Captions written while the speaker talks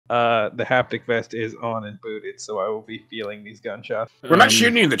The haptic vest is on and booted, so I will be feeling these gunshots. We're not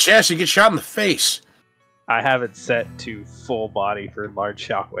shooting you in the chest. You get shot in the face. I have it set to full body for large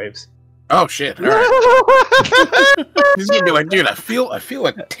shockwaves. Oh shit! All right. He's gonna be like, dude, I feel a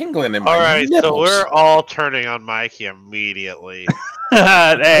tingling in my. All right, nipples. so we're all turning on Mikey immediately.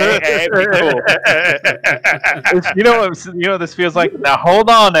 Hey, be cool. You know what this feels like? Now hold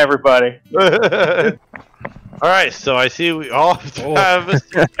on, everybody. All right, so I see we all have a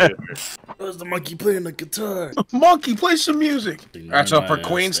Where's the monkey playing the guitar? Monkey, play some music. All right, so for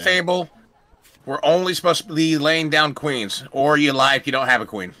Queen's table, we're only supposed to be laying down queens, or you lie if you don't have a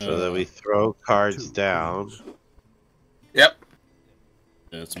queen. So that we throw cards down. Yep.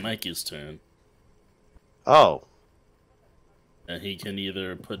 It's Mikey's turn. Oh. And he can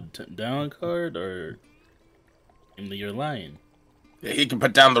either put down a card or you're lying. Yeah, he can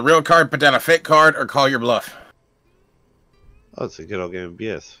put down the real card, put down a fake card, or call your bluff. Oh, it's a good old game of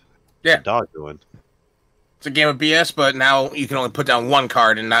BS. Yeah. What's the dog doing? It's a game of BS, but now you can only put down one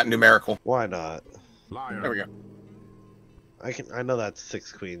card and not numerical. Why not? There we go. I know that's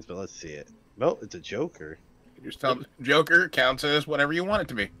 6 queens, but let's see it. Nope, it's a joker. You just tell Joker counts as whatever you want it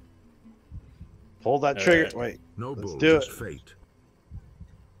to be. Pull that trigger. Wait. No let's bull, do just it. fate.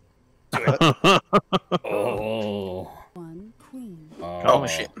 Oh. One queen. Oh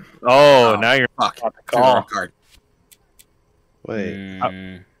shit. Oh, now you're Fuck. about to Threw the wrong call. card. Wait.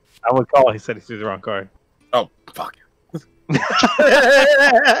 I would call. He said he threw the wrong card. Oh, fuck.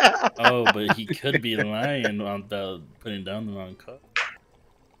 Oh, but he could be lying on putting down the wrong card.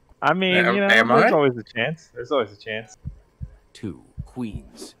 I mean, Am- you know, am there's I? always a chance. There's always a chance. 2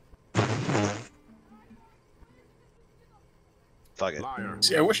 queens. Fuck it. Liar.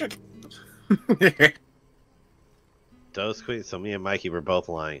 See, I wish I could. Those queens, so me and Mikey were both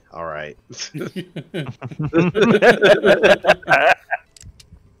lying. Alright.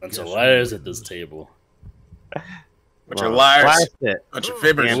 Bunch of liars at this table. Bunch of liars. Blast it. Bunch of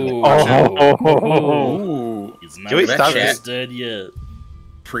fibbers. Ooh. Ooh. He's not Can we stop dead yet.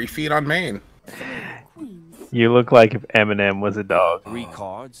 Pre-feed on Maine. Queens. You look like if Eminem was a dog. 3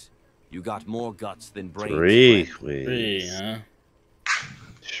 cards. You got more guts than brains. 3 friend. queens. 3, huh?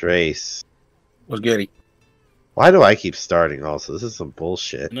 Was Trace. goody. Why do I keep starting also? This is some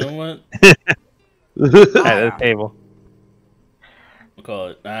bullshit. You know what? At the table. We'll call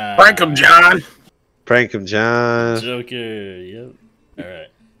it. Prank him, John. Prank him, John. Joker. Yep. Alright.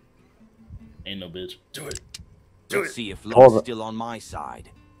 Ain't no bitch. Do it. Let's see if Hold luck's on. still on my side.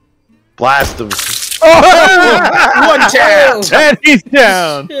 Blast him. One tap. And he's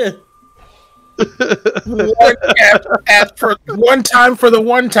down. Yeah. One tap. Ask for one time for the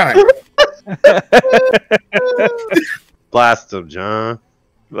one time. Blast him, John.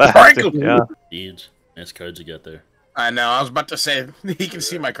 Prank him. Yeah. Deej. Nice cards you got there. I know. I was about to say he can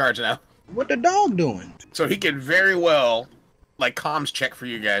see my cards now, What the dog doing? so he can very well like comms check for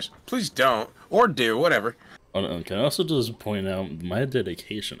you guys. Please don't or do whatever. Can I also just point out my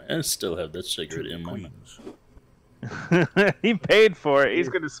dedication? I still have that cigarette in my mouth. He paid for it. He's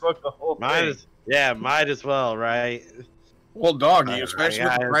gonna smoke the whole thing. Might as well, right? Well, dog, you especially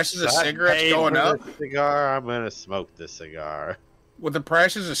with the prices of cigarettes going up. Cigar, I'm gonna smoke this cigar. With the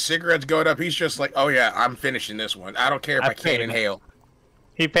prices of cigarettes going up, he's just like, oh yeah, I'm finishing this one. I don't care if I can't inhale.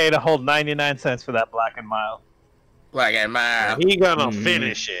 He paid a whole 99 cents for that Black and Mild. Black and mild. He gonna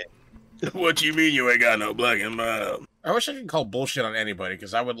finish it. What you mean you ain't got no black and mild? I wish I could call bullshit on anybody,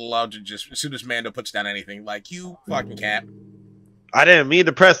 because I would love to just, as soon as Mando puts down anything, like, you fucking cat. I didn't mean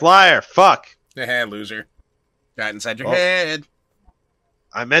to press liar. Fuck. The loser. Got inside your head.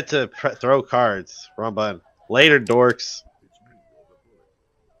 I meant to throw cards. Wrong button. Later, dorks.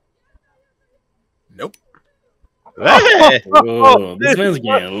 Nope. Hey! Oh, this man's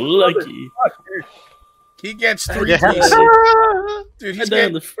getting lucky. He gets 3 pieces. Dude, I he's died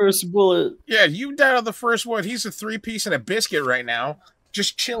getting, the first bullet. yeah, you died on the first one. He's a 3-piece and a biscuit right now.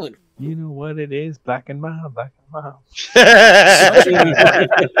 Just chilling. You know what it is? Black and Mild, Black and Mild.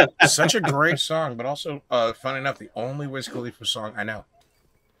 Such a great song, but also, fun enough, the only Wiz Khalifa song I know.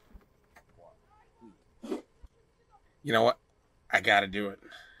 You know what? I gotta do it.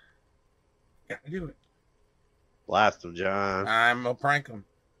 Gotta do it. Blast him, John. I'm gonna prank him.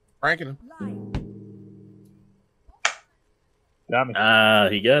 Pranking him. Got me.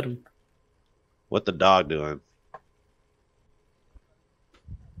 He got him. What the dog doing?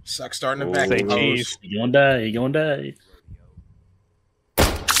 Suck starting to back. Say the cheese. hose. He gonna die. He gonna die.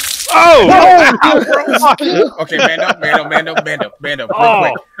 Oh! Okay, Mando, real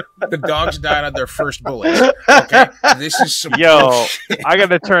quick. The dogs died on their first bullets. Okay, this is some Yo, bullshit. I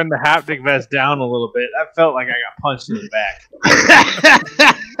gotta turn the haptic vest down a little bit. That felt like I got punched in the back.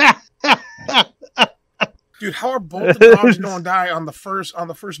 Dude, how are both the dogs going to die on the first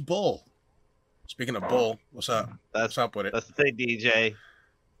bull? Speaking of bull, what's up? What's up with it? That's the thing, DJ.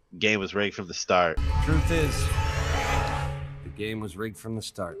 Game was rigged from the start. Truth is, the game was rigged from the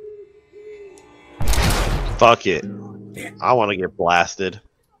start. Fuck it. Damn. I want to get blasted.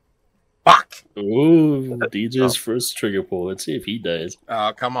 Fuck! Ooh, DJ's first trigger pull. Let's see if he dies.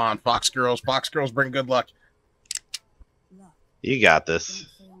 Oh, come on, Fox Girls. Fox Girls bring good luck. You got this.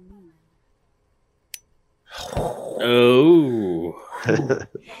 Oh.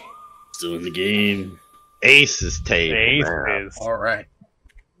 Still in the game. Ace is tape. Ace man. is. All right.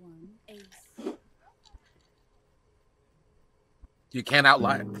 You can't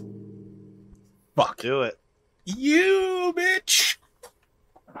outlie it. Fuck. Do it. You bitch.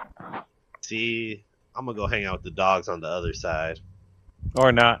 See, I'm gonna go hang out with the dogs on the other side.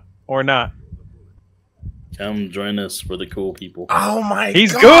 Or not. Or not. Come join us for the cool people. Oh my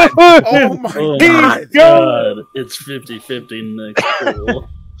He's god. good! Oh my Oh god. God. It's 50-50 next pool.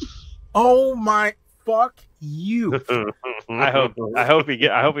 Oh my fuck you. I hope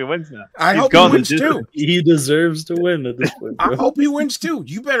he wins now. I He's hope he gone wins to too. He deserves to win at this point, I bro. hope he wins too.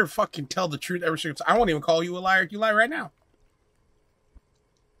 You better fucking tell the truth every single time. I won't even call you a liar if you lie right now.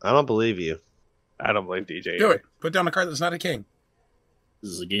 I don't believe you. I don't blame DJ. Do it. Put down a card that's not a king.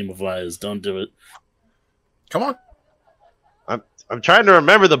 This is a game of lies. Don't do it. Come on. I'm trying to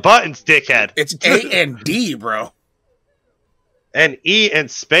remember the buttons, dickhead. It's A and D, bro. And E and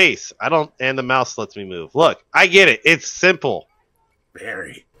space. And the mouse lets me move. Look, I get it. It's simple.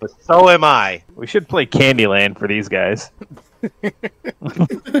 Very. But so am I. We should play Candyland for these guys.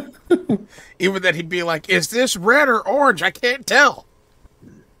 Even that he'd be like, is this red or orange? I can't tell.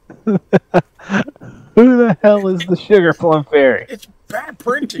 Who the hell is the Sugar Plum Fairy? It's bad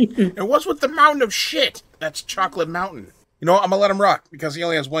printing. And what's with the mountain of shit? That's Chocolate Mountain. You know what? I'm going to let him rock because he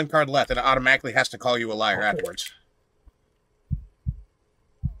only has one card left and it automatically has to call you a liar afterwards.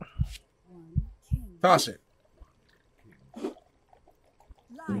 Toss it.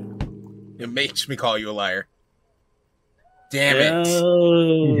 It makes me call you a liar. Damn it.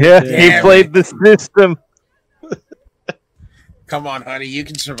 Oh, Yeah, Damn he played the system. Come on, honey. You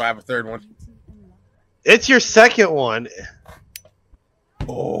can survive a third one. It's your second one.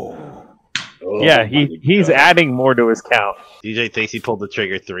 Oh. Yeah, he's adding more to his count. DJ thinks he pulled the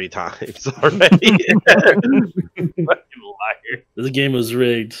trigger 3 times already. Fucking liar. This game was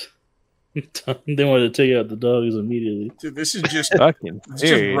rigged. They wanted to take out the dogs immediately. Dude, this is just, Fucking it's just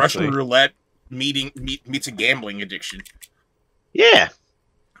seriously. Russian roulette meets a gambling addiction. Yeah.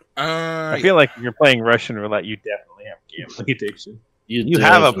 I feel like if you're playing Russian roulette, you definitely have gambling addiction. You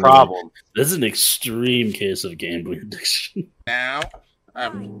have a problem. This is an extreme case of gambling addiction. Now,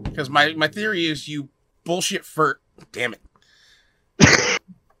 because my theory is you bullshit damn it.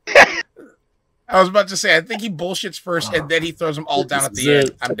 I was about to say, I think he bullshits first and then he throws them all down at the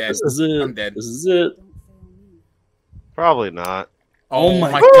end. I'm dead. This is it. I'm dead. This is it. Probably not. Oh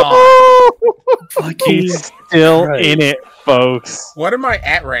my god. Fucking He's still Christ. in it, folks. What am I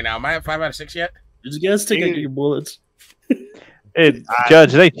at right now? Am I at 5 out of 6 yet? Did you guys take out your bullets?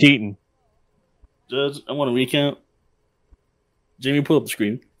 Judge, they cheating. Judge, I want to recount. Jamie, pull up the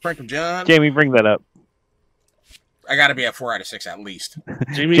screen. Frank of John. Jamie, bring that up. I got to be at 4 out of 6 at least.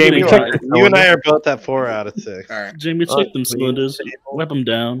 Jamie, Jamie, get check it. You and I are both at 4 out of 6. All right. Jamie, check them cylinders. Wipe them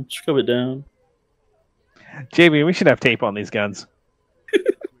down. Scrub it down. Jamie, we should have tape on these guns.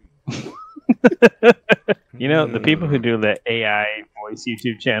 You know, the people who do the AI voice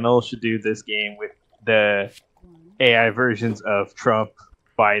YouTube channel should do this game with the AI versions of Trump,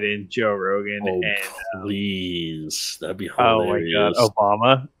 Biden, Joe Rogan, Oh, and please. That'd be oh my hilarious. god,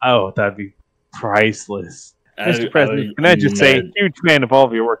 Obama. Oh, that'd be priceless. Mr. I President, would can I just say, mad. huge fan of all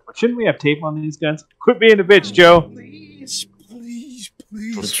of your work, but shouldn't we have tape on these guns? Quit being a bitch, Joe. Please, please, The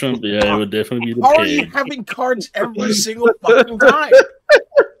please. Trump, yeah, it would definitely be the How are you pig. having cards every single fucking time?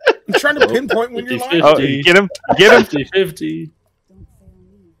 I'm trying to pinpoint when you're lying. 50-50. Oh, get him, get him. 50-50.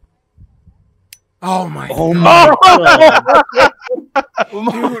 Oh my Oh god. my god.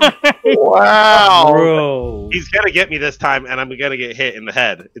 Dude, Wow. Bro. He's going to get me this time, and I'm going to get hit in the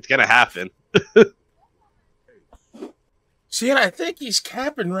head. It's going to happen. see, and I think he's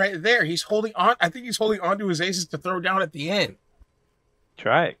capping right there. He's holding on. I think he's holding on to his aces to throw down at the end.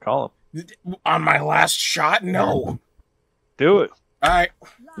 Try it, call him. On my last shot? No. Do it. All right.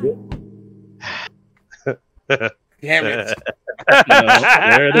 Damn it. No,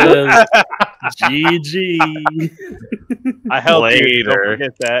 there it is. GG. I helped you. Later. Don't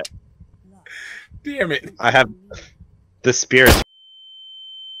forget that. Damn it. I have the spirit.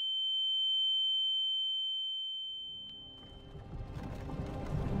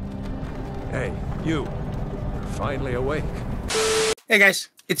 Hey, you. finally awake. Hey guys,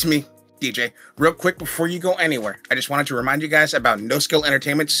 it's me, DJ. Real quick before you go anywhere, I just wanted to remind you guys about NoSkill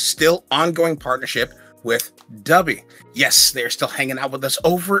Entertainment's still ongoing partnership with Dubby. Yes, they're still hanging out with us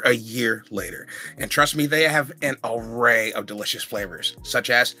over a year later. And trust me, they have an array of delicious flavors, such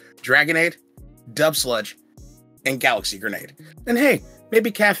as Dragonade, Dub Sludge, and Galaxy Grenade. And hey,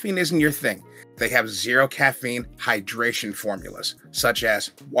 maybe caffeine isn't your thing. They have zero caffeine hydration formulas, such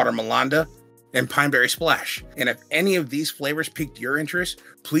as Water Melanda and Pineberry Splash. And if any of these flavors piqued your interest,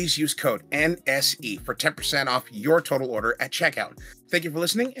 please use code NSE for 10% off your total order at checkout. Thank you for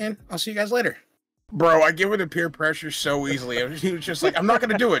listening, and I'll see you guys later. Bro, I give it to peer pressure so easily. He was just like, I'm not going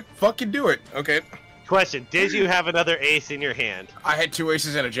to do it. Fucking do it. Okay. Question: did you have another ace in your hand? I had 2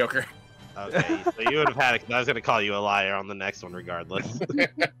 aces and a joker. Okay, so you would have had it. I was going to call you a liar on the next one, regardless.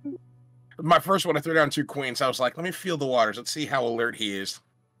 My first one, I threw down 2 queens. I was like, let me feel the waters. Let's see how alert he is.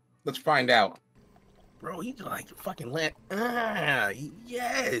 Let's find out. Bro, he like fucking lit. Ah,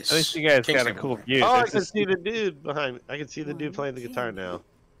 yes. At least you guys got a King's cool Table. view. Oh, I There's can a, see the dude behind. I can see the dude playing the guitar now.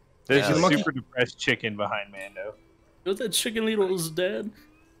 there's Yeah, a look- super depressed chicken behind Mando. Was that chicken Little's dead?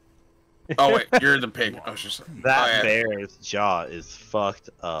 Oh, wait, you're the pig. I was just That oh, yeah. bear's jaw is fucked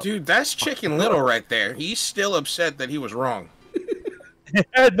up. Dude, that's Chicken Little right there. He's still upset that he was wrong.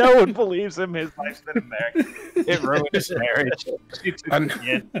 No one believes him. His life's been a mess. It ruined his marriage. She took Un-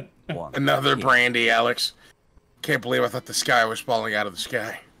 it in. Another brandy, Alex. Can't believe I thought the sky was falling out of the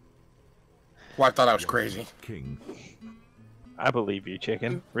sky. Well, I thought I was crazy. King. I believe you,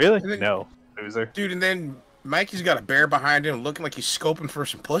 chicken. Really? And then- No, loser. Dude, and then Mikey's got a bear behind him looking like he's scoping for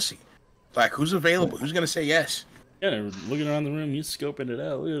some pussy. Like, who's available? Who's going to say yes? Yeah, they're looking around the room, he's scoping it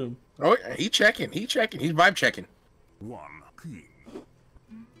out. Look at him. Oh, he checking. He checking. He's vibe checking. One king.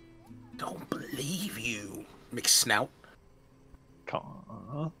 Don't believe you, McSnout.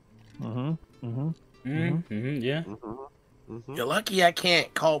 Yeah. You're lucky I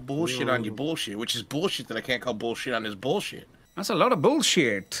can't call bullshit on your bullshit, which is bullshit that I can't call bullshit on his bullshit. That's a lot of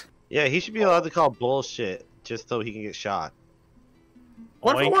bullshit. Yeah, he should be allowed to call bullshit just so he can get shot.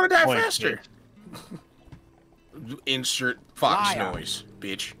 What if I Oink, want to die oink, faster? Insert fox Liar. noise,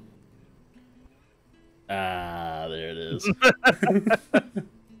 bitch. Ah, there it is.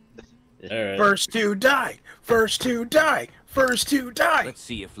 Alright. First to die. First to die. First to die. Let's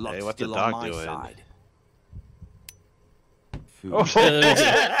see if luck's Hey, what's the still dog on my doing? side. Oh.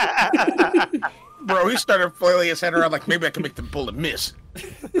 Bro, he started flailing his head around like maybe I can make the bullet miss.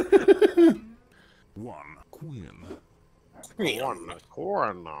 One queen.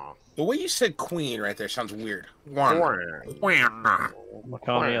 Corn. The way you said queen right there sounds weird. One.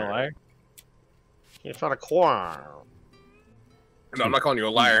 Call me a liar. You're trying to corn. No, I'm not calling you a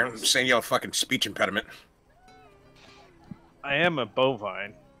liar. I'm saying you have a fucking speech impediment. I am a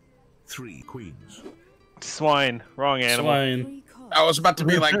bovine. 3 queens. Swine. Wrong animal. Swine. 3 cards. I was about to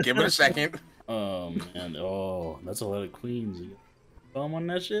be like, give it a second. Oh, man. Oh, that's a lot of queens. You bum on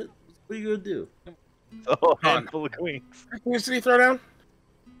that shit? What are you gonna do? A whole handful of queens. How many did he throw down?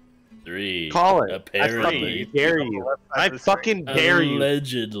 3. Call it. I Apparently. fucking dare you. I fucking dare you.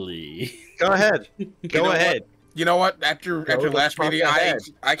 Allegedly. Go ahead. Go know ahead. You know what? After Go the last fuck meeting, ahead.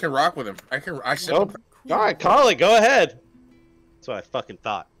 I can rock with him. I said, Nope. All right, call it. Go ahead. That's what I fucking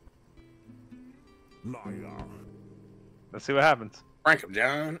thought. Liar. Let's see what happens. Frank him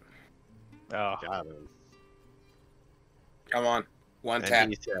down. Oh, Got him. Come on. One And tap.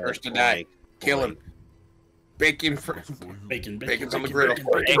 he said, First to die. Kill him. Bacon for Bacon, bacon, bacon's on the bacon,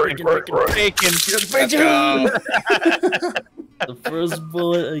 griddle. bacon, bacon, bacon. Let's go. The first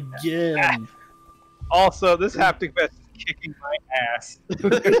bullet again. Also, this haptic vest is kicking my ass.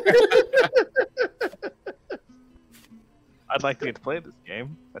 I'd like to get to play this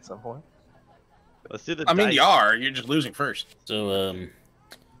game at some point. Let's do the I mean, dice. you are. You're just losing first. So,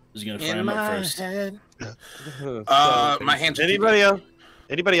 who's gonna fire him up first? head. So, My hands are Anybody else?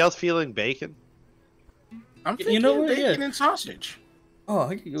 Anybody else feeling bacon? I'm You thinking know what? bacon Yeah. and sausage. Oh,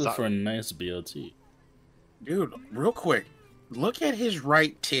 I could go Sorry. for a nice BLT. Dude, real quick. Look at his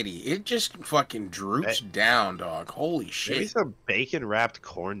right titty. It just fucking droops down, dog. Holy Maybe shit. some bacon wrapped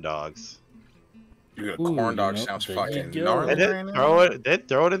corn dogs. Dude, a Ooh, corn dog nope, sounds there fucking you go. gnarly And then right now.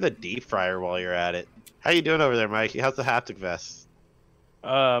 throw it in the deep fryer while you're at it. How you doing over there, Mikey? How's the haptic vest?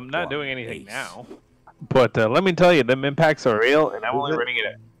 One Not doing anything ace. now. But let me tell you, them impacts are real, and I'm Is only it? running it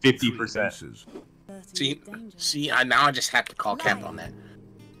at 3 50%. aces. 13 danger. See, now I just have to call Cap on that.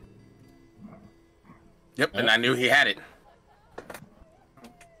 Yep, and I knew he had it.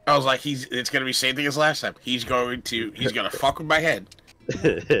 I was like, it's gonna be same thing as last time. He's gonna fuck with my head.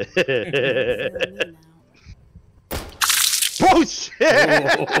 Zero now. Oh shit!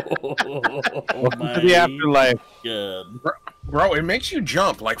 Welcome to the afterlife. God. Bro, it makes you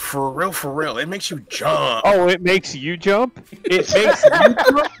jump. Like, for real. It makes you jump. Oh, it makes you jump? It makes you jump?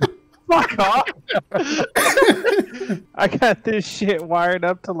 Fuck off! I got this shit wired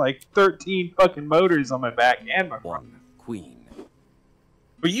up to like 13 fucking motors on my back and my front. 1 queen.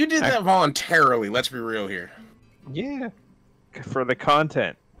 But you did that voluntarily, let's be real here. Yeah. For the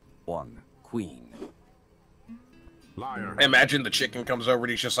content. 1 queen. Liar. Imagine the chicken comes over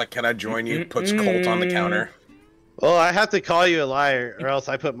and he's just like, can I join you? Puts Colt on the counter. Well, I have to call you a liar, or else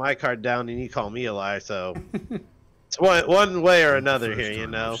I put my card down and you call me a liar. So it's one way or another here, you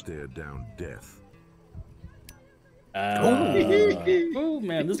know. Stared down death. Oh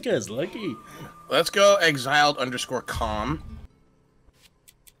man, this guy's lucky. Let's go exiled_calm.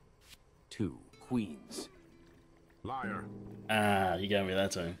 2 queens. Liar. You got me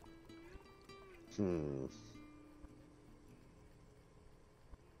that time.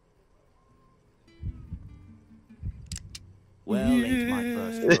 Well, ain't my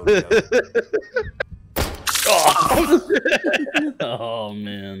first rodeo. Oh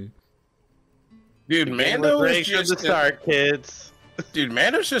man. Dude, Mando Mando break is from the just start, kids. Dude,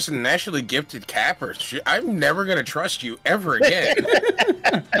 Mando's just a naturally gifted capper. I'm never gonna trust you ever again.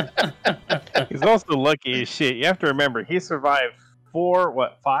 He's also lucky as shit. You have to remember, he survived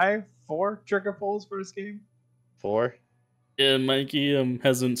 4 trigger pulls for his game? 4. Yeah, Mikey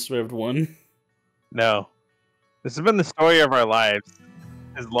hasn't survived one. No. This has been the story of our lives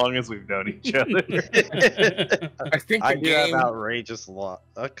as long as we've known each other. I think I the do have game. outrageous luck,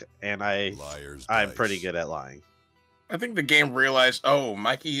 and I'm pretty good at lying. I think the game realized, oh,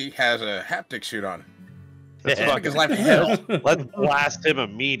 Mikey has a haptic suit on. Let's Yeah. make his life hell. Let's blast him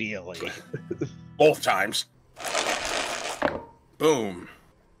immediately. Both times. Boom.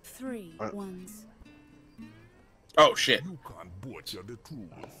 3 ones. Oh shit! You can't butcher the truth.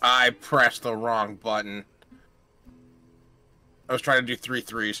 I pressed the wrong button. I was trying to do 3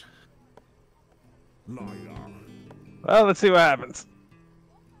 threes. Liar. Well, let's see what happens.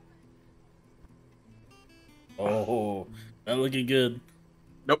 Oh, not looking good.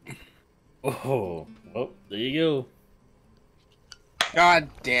 Nope. Oh, there you go. God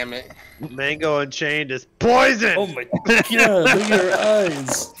damn it. Mango Unchained is poison. Oh my god, look at your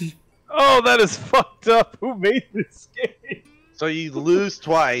eyes. Oh, that is fucked up. Who made this game? So you lose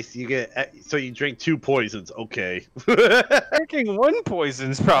twice. You drink 2 poisons. Okay. Drinking 1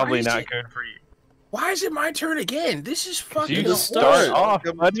 poison's probably is not it- good for you. Why is it my turn again? This is fucking. You just start start off,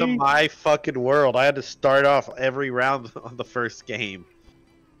 Welcome to buddy. my fucking world. I had to start off every round on the first game.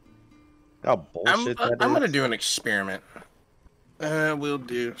 How bullshit that is. I'm gonna do an experiment. We'll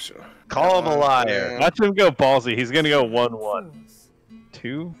do so. Call him a liar. Watch him go ballsy. He's gonna go 1-1. Fours.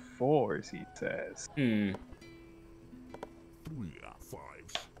 2 4s, he says. 3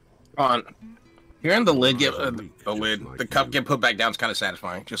 5s. On hearing the lid get the cup get put back down is kind of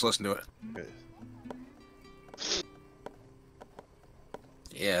satisfying. Just listen to it.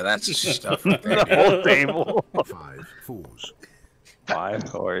 Yeah, that's stuff. Right there. The whole table. 5 4s. 5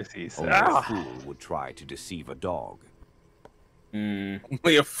 4s, he says. Only a fool would try to deceive a dog.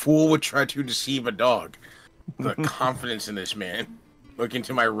 Only a fool would try to deceive a dog. The confidence in this man. Look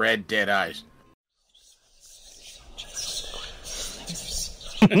into my red, dead eyes.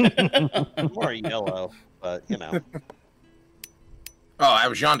 More yellow, but you know. Oh, I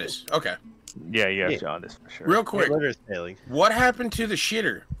was jaundice. Okay. Yeah, you have Yeah. jaundice for sure. Real quick, Litter's failing. what happened to the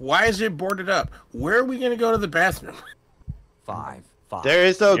shitter? Why is it boarded up? Where are we gonna go to the bathroom? 5 5. There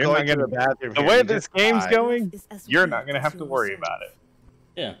is no You're going not to the bathroom. The here. way You this just game's die. going, Is as you're weak not gonna as have to your worry soul. about it.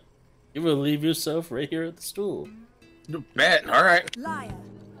 Yeah, you will leave yourself right here at the stool. Bet. All right. Liar.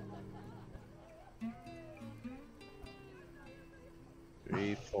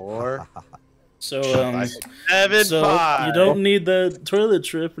 3 4 So 7 so 5. you don't need the toilet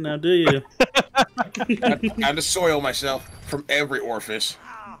trip now, do you? I had to soil myself from every orifice.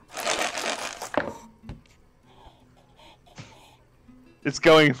 It's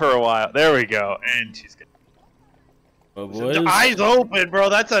going for a while. There we go. And she's good. Oh, boys. The eyes open, bro.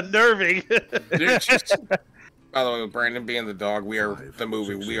 That's unnerving. Dude, just... By the way, with Brandon being the dog, we are the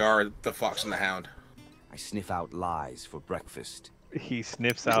movie. We are the Fox and the Hound. I sniff out lies for breakfast. He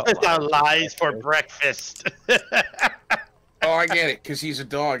sniffs out. It's not lies for breakfast. Oh, I get it, because he's a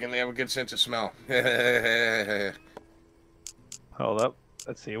dog and they have a good sense of smell. Hold up.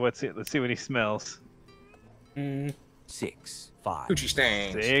 Let's see. Let's see what he smells. 6 5. Coochie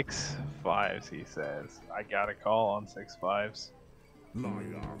stains. 6 5s, he says. I got a call on 6 5s.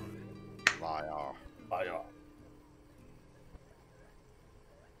 Liar. Liar.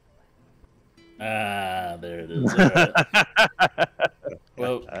 Ah, there it is. All right.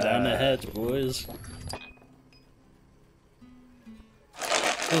 Well, down the hatch, boys.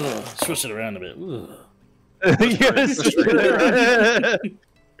 Ugh, switch it around a bit. Yes.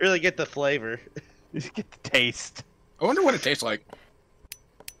 Really get the flavor. Just get the taste. I wonder what it tastes like.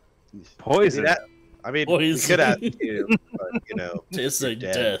 Poison. I mean, Poison. we could ask you, but you know, Tastes like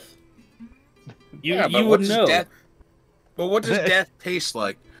dead. death. You, Yeah, but you what would does know. death? But what does death taste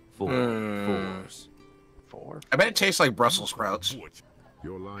like? 4 fours. 4. I bet it tastes like Brussels sprouts.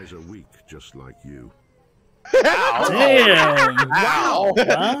 Your lies are weak, just like you. Damn! Wow.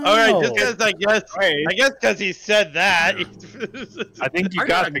 Wow. All right, just because I guess because he said that. I think you I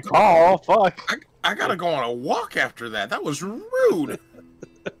got gotta the go. call. Fuck. I gotta go on a walk after that. That was rude.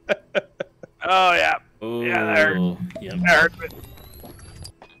 Oh yeah. Ooh, Yeah, that hurt. yep. That hurt. But...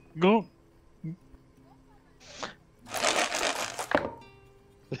 Go.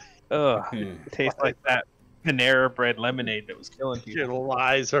 Ugh. Tastes like that Panera bread lemonade that was killing people. Your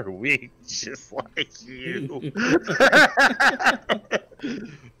lies are weak, just like you.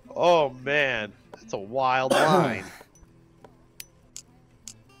 Oh man, that's a wild line.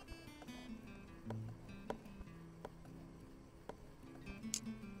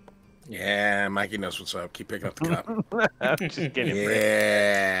 Yeah, Mikey knows what's up. Keep picking up the cup. I'm just getting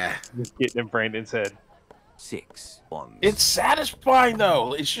Yeah. just getting in Brandon's head. 6 ones. It's satisfying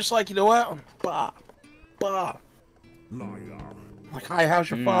though. It's just like, you know what? Bah. Bah. Like, hi, how's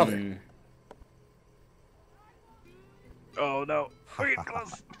your father? Mm. Oh no. We're getting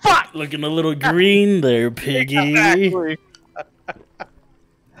close. Looking a little green there, piggy. Exactly.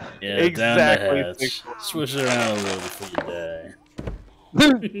 Yeah, Exactly. down the hatch. Switch it around a little before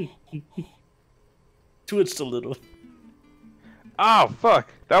you die. Twitched a little. Oh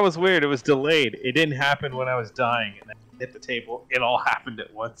fuck. That was weird. It was delayed. It didn't happen when I was dying and then I hit the table. It all happened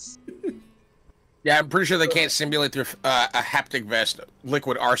at once. Yeah, I'm pretty sure they can't simulate their a haptic vest,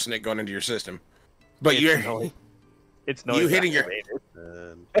 liquid arsenic going into your system. But It's you're noise. It's you hitting your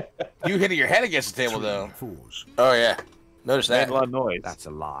you hitting your head against the table though. Fours. Oh yeah, notice made that. a lot of noise. That's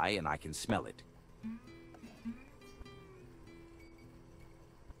a lie, and I can smell it.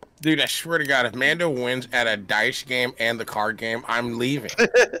 Dude, I swear to God, if Mando wins at a dice game and the card game, I'm leaving.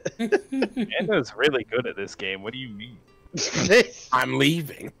 Mando's really good at this game. What do you mean? I'm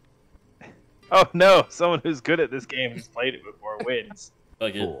leaving. Oh no, someone who's good at this game has played it before wins.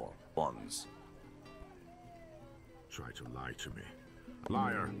 Fuck it. 4 ones. Try to lie to me.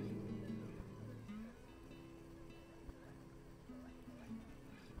 Liar.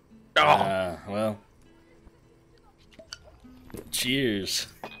 Oh, Well. Cheers.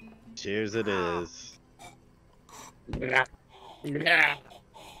 Cheers, it is. yeah. Yeah.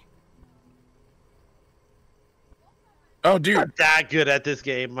 Oh, dude. Not that good at this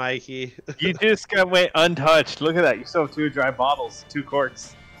game, Mikey. You just went untouched. Look at that. You still have 2 dry bottles, 2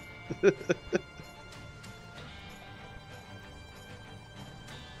 corks.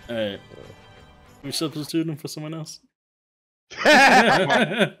 Alright. We substitute him for someone else?